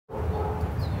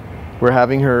we're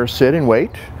having her sit and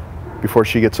wait before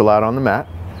she gets allowed on the mat.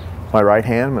 My right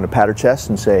hand, I'm going to pat her chest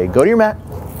and say, go to your mat.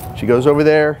 She goes over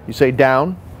there, you say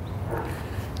down.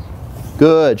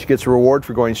 Good, she gets a reward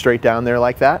for going straight down there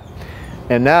like that.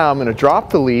 And now I'm going to drop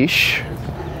the leash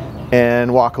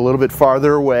and walk a little bit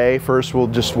farther away. First we'll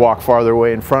just walk farther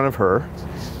away in front of her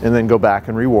and then go back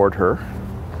and reward her.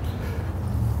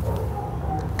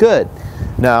 Good.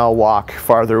 Now walk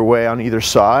farther away on either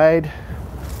side.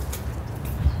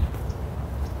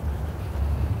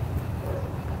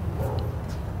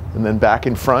 And then back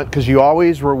in front, because you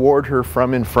always reward her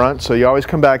from in front, so you always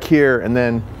come back here and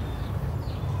then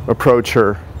approach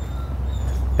her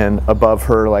and above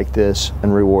her like this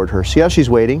and reward her. See how she's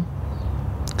waiting?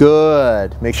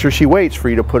 Good. Make sure she waits for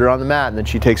you to put her on the mat and then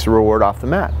she takes the reward off the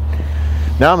mat.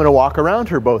 Now I'm going to walk around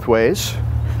her both ways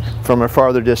from a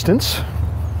farther distance.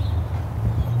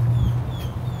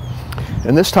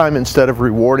 And this time, instead of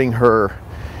rewarding her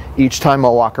each time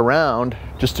I'll walk around,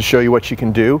 just to show you what she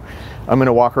can do, I'm going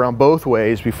to walk around both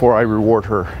ways before I reward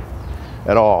her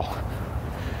at all.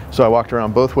 So I walked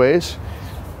around both ways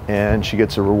and she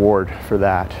gets a reward for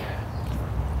that.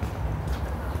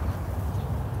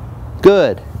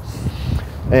 Good.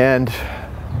 And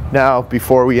now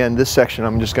before we end this section,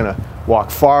 I'm just going to walk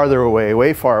farther away,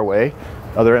 way far away,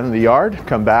 other end of the yard,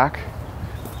 come back.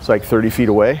 It's like 30 feet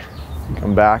away.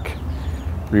 Come back,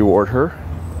 reward her.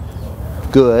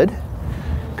 Good.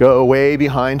 Go way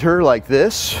behind her like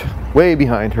this, way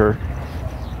behind her.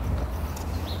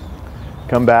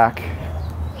 Come back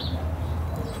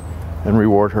and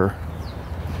reward her.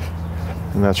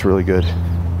 And that's really good.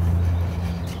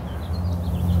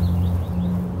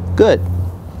 Good.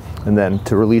 And then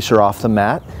to release her off the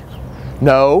mat.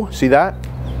 No, see that?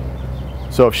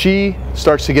 So if she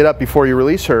starts to get up before you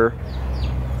release her,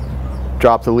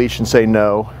 drop the leash and say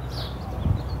no.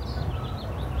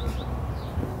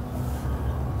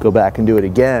 Go back and do it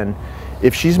again.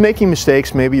 If she's making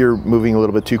mistakes, maybe you're moving a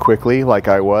little bit too quickly like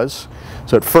I was.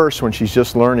 So at first, when she's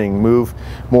just learning, move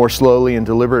more slowly and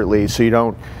deliberately so you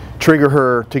don't trigger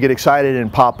her to get excited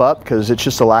and pop up, because it's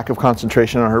just a lack of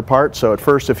concentration on her part. So at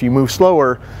first, if you move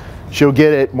slower, she'll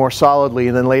get it more solidly,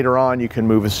 and then later on you can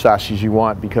move as fast as you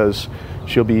want because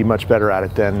she'll be much better at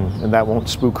it then, and that won't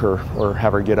spook her or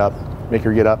have her get up, make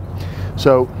her get up.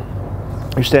 So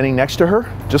you're standing next to her,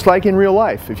 just like in real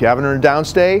life. If you haven't her in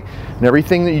downstay, and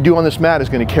everything that you do on this mat is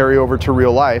going to carry over to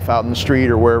real life out in the street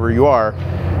or wherever you are,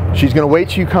 she's going to wait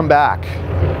till you come back.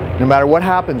 No matter what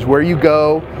happens, where you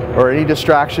go or any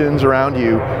distractions around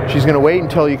you, she's going to wait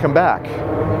until you come back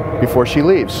before she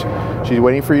leaves. She's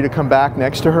waiting for you to come back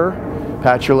next to her,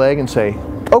 pat your leg and say,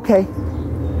 okay.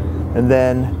 And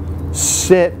then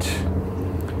sit,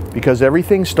 because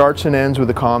everything starts and ends with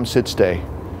a calm sit stay.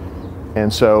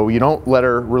 And so you don't let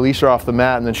her release her off the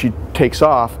mat and then she takes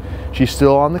off. She's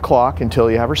still on the clock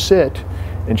until you have her sit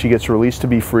and she gets released to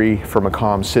be free from a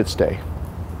calm sit stay.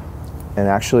 And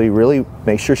actually really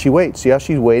make sure she waits. See how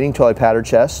she's waiting till I pat her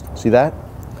chest? See that?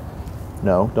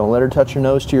 No, don't let her touch her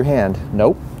nose to your hand.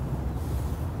 Nope.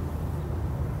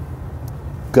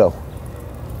 Go.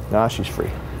 Now she's free.